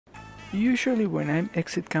Usually when I'm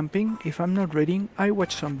exit camping, if I'm not reading, I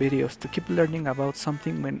watch some videos to keep learning about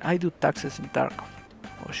something when I do taxes in Tarkov.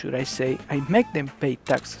 Or should I say, I make them pay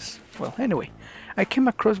taxes. Well, anyway, I came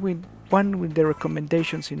across with one with the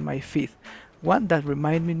recommendations in my feed. One that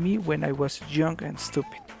reminded me when I was young and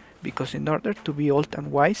stupid. Because in order to be old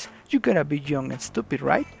and wise, you gotta be young and stupid,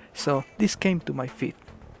 right? So this came to my feed.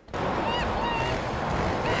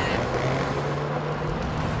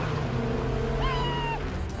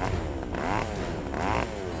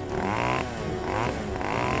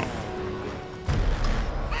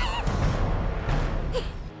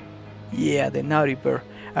 Yeah, the Naughty Bear,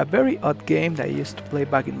 a very odd game that I used to play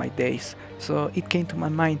back in my days, so it came to my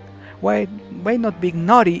mind, why not be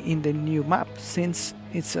naughty in the new map, since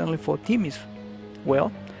it's only for teamies?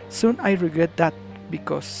 Well, soon I regret that,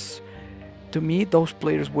 because to me those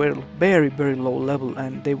players were very low level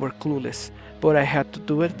and they were clueless, but I had to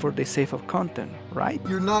do it for the sake of content, right?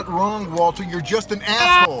 You're not wrong, Walter, you're just an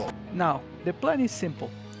asshole! Now, the plan is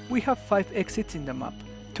simple. We have 5 exits in the map,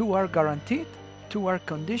 2 are guaranteed, 2 are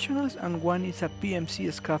conditionals, and 1 is a PMC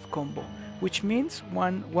scav combo, which means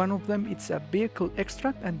one of them it's a vehicle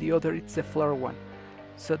extract and the other it's the flare one.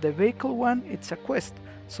 So the vehicle one it's a quest,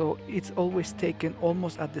 so it's always taken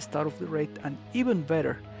almost at the start of the raid, and even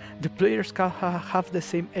better, the players can have the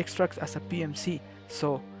same extracts as a PMC,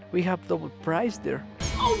 so we have double prize there.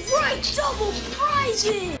 Alright, double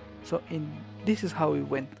prizes! So this is how it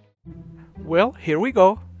went. Well, here we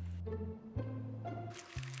go.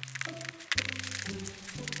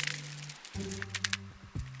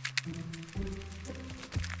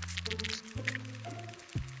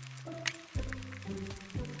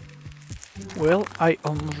 Well, I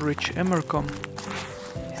almost reached Emercom.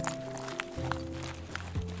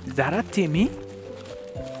 Is that a Timmy?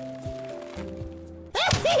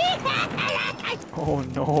 Oh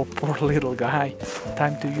no, poor little guy.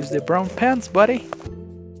 Time to use the brown pants, buddy.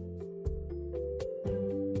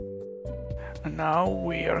 And now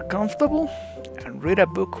we are comfortable and read a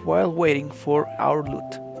book while waiting for our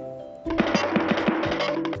loot.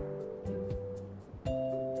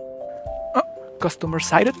 Oh, customer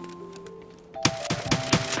sighted.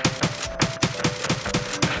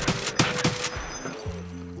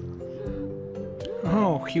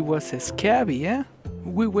 Oh, he was a scabby, yeah?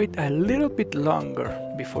 We wait a little bit longer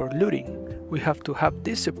before looting. We have to have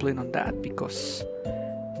discipline on that, because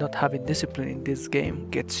not having discipline in this game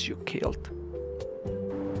gets you killed.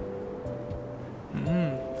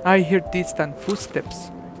 I hear distant footsteps.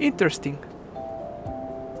 Interesting.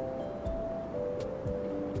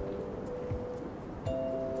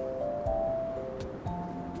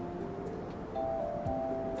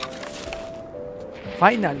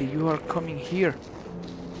 Finally, you are coming here.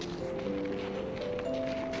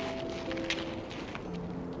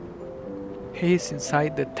 He is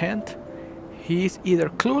inside the tent. He is either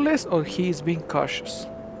clueless or he is being cautious.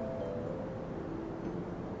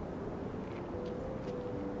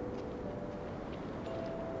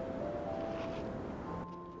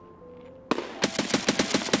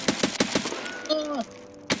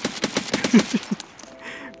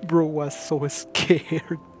 Bro was so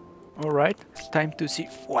scared. Alright, time to see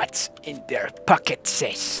what's in their pockets.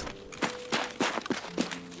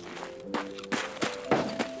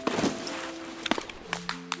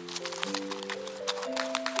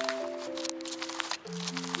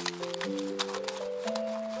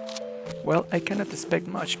 Well, I cannot expect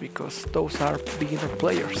much because those are beginner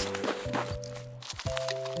players.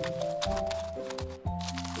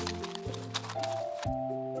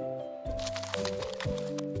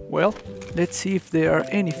 Well, let's see if there are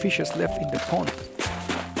any fishes left in the pond.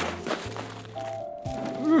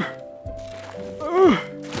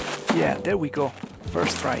 Yeah, there we go.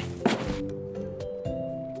 First try.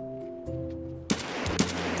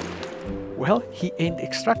 Well, he ain't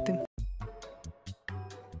extracting.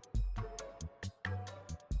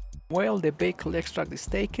 Well, the vehicle extract is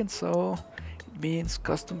taken, so it means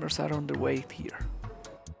customers are on their way here.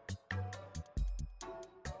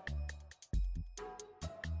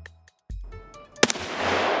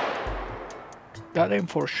 That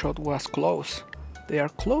M4 shot was close. They are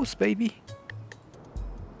close, baby.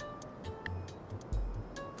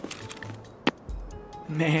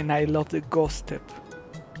 Man, I love the ghost step.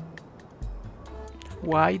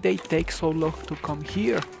 Why they take so long to come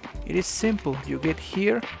here? It is simple. You get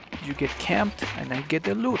here, you get camped, and I get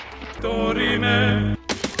the loot.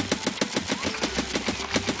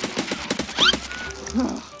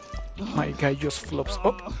 My guy just flops.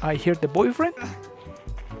 Oh, I hear the boyfriend.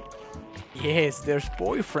 Yes, there's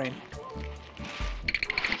boyfriend.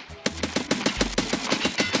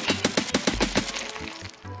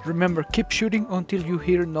 Remember, keep shooting until you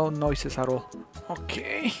hear no noises at all.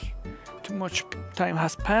 Okay, too much time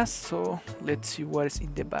has passed, so let's see what is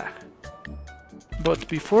in the bag. But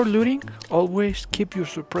before looting, always keep your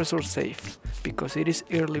suppressor safe, because it is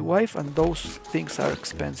early wife and those things are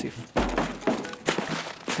expensive.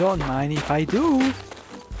 Don't mind if I do.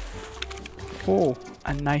 Oh,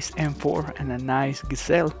 a nice M4 and a nice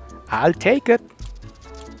Gazelle. I'll take it.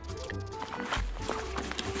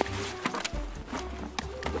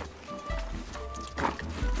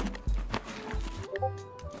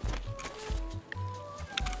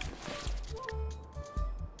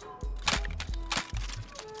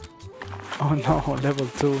 Oh no, level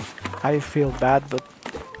 2. I feel bad, but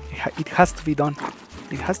it has to be done.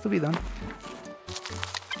 It has to be done.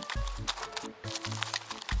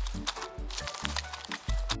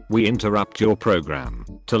 We interrupt your program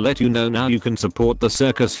to let you know now you can support the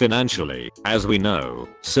circus financially. As we know,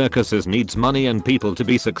 circuses needs money and people to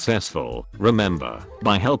be successful. Remember,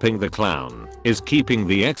 by helping the clown is keeping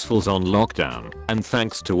the X-Files on lockdown, and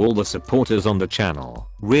thanks to all the supporters on the channel.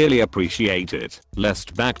 Really appreciate it. Let's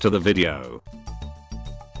back to the video.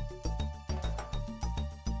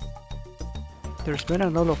 There's been a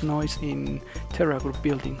lot of noise in Terra Group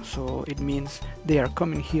building, so it means they are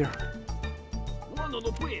coming here.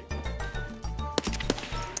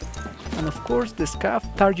 And of course the scav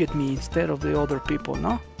target me instead of the other people,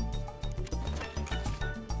 no?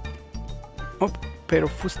 Oh, pair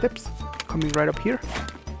of footsteps coming right up here.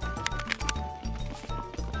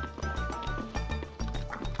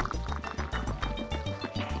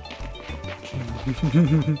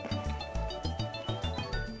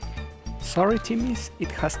 Sorry Timmies,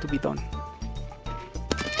 it has to be done.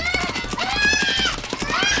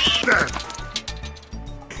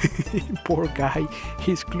 Poor guy,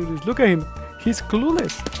 he's clueless. Look at him, he's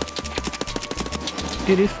clueless.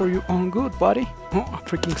 It is for your own good, buddy. Oh, a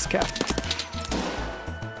freaking scav.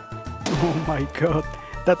 Oh my god,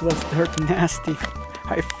 that was dirty nasty.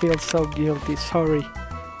 I feel so guilty, sorry.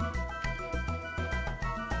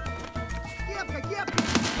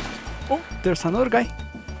 Oh, there's another guy.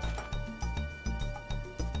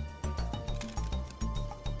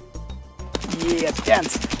 Yeah,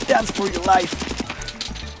 dance, dance for your life.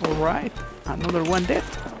 Alright, another one dead.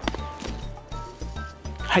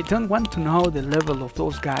 I don't want to know the level of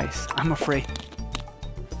those guys, I'm afraid.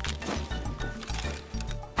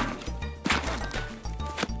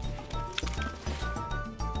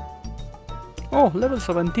 Oh, level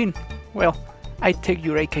 17. Well, I take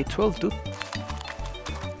your AK-12, dude.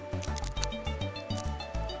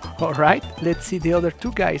 Alright, let's see the other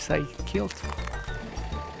two guys I killed.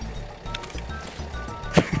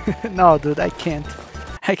 No, dude, I can't.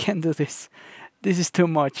 I can't do this. This is too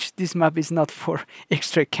much. This map is not for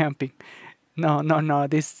extra camping. No, no, no.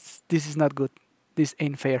 This is not good. This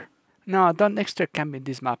ain't fair. No, don't extra camp in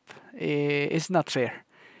this map. It's not fair.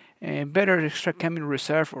 Better extra camp in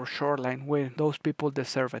reserve or shoreline where those people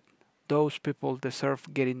deserve it. Those people deserve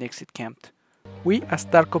getting exit camped. We as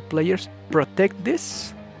Tarkov players protect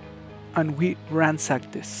this and we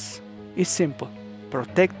ransack this. It's simple.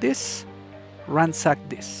 Protect this, ransack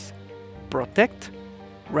this. Protect,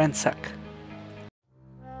 ransack.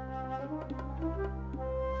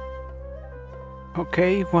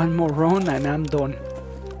 Okay, one more run and I'm done.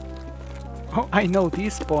 Oh, I know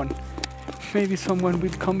this spawn. Maybe someone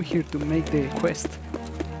will come here to make the quest.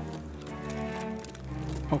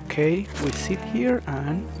 Okay, we sit here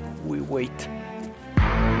and we wait.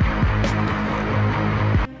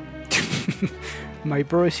 My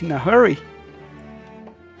bro is in a hurry.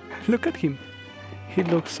 Look at him. He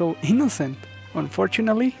looks so innocent.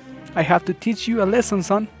 Unfortunately, I have to teach you a lesson,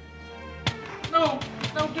 son. No,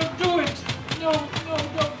 no, don't do it. No, no,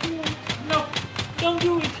 don't do it. No, don't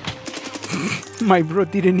do it. My bro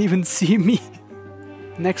didn't even see me.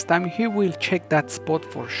 Next time he will check that spot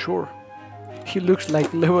for sure. He looks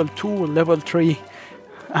like level 2 or level 3.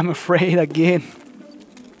 I'm afraid again.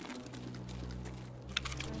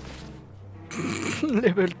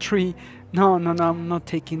 Level 3. No, no, no, I'm not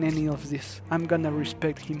taking any of this. I'm gonna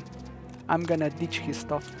respect him. I'm gonna ditch his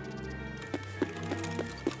stuff.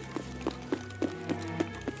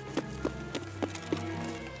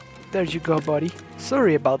 There you go, buddy.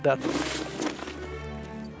 Sorry about that.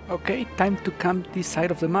 Okay, time to camp this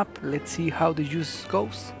side of the map. Let's see how the use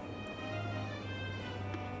goes.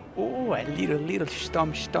 Oh, a little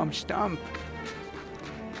stomp, stomp, stomp.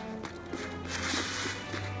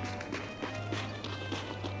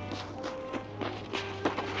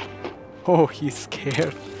 Oh, he's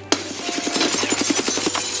scared.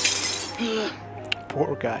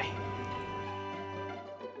 Poor guy.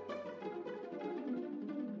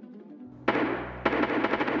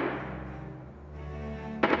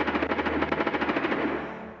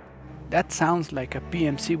 That sounds like a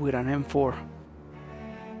PMC with an M4.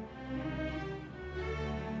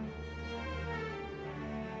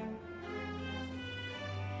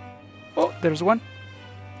 Oh, there's one.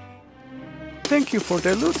 Thank you for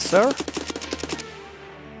the loot, sir.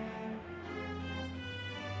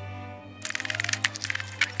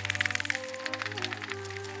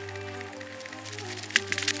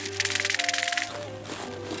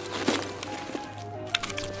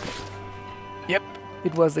 Yep,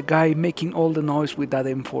 it was the guy making all the noise with that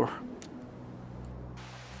M4.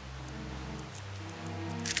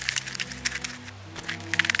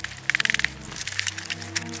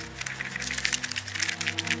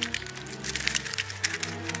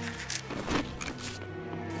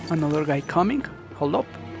 Another guy coming. Hold up.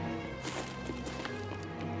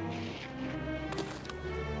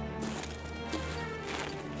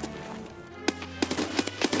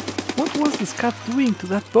 What was the scat doing to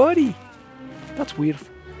that body? That's weird.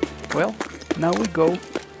 Well, now we go.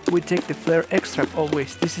 We take the flare extract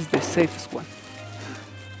always. This is the safest one.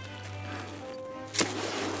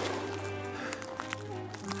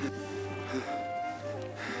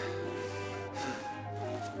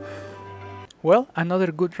 Well,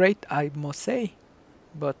 another good raid, I must say.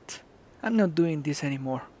 But I'm not doing this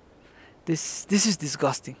anymore. This is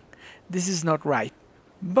disgusting. This is not right.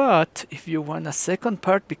 But if you want a second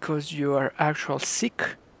part because you are actual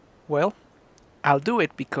sick, well, I'll do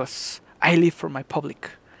it because I live for my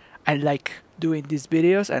public. I like doing these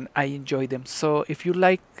videos and I enjoy them. So if you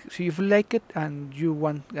like it and you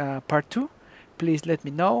want part 2, please let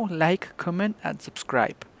me know, like, comment and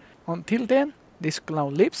subscribe. Until then, this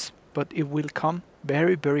clown lives, but it will come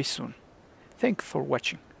very, very soon. Thanks for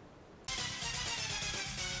watching.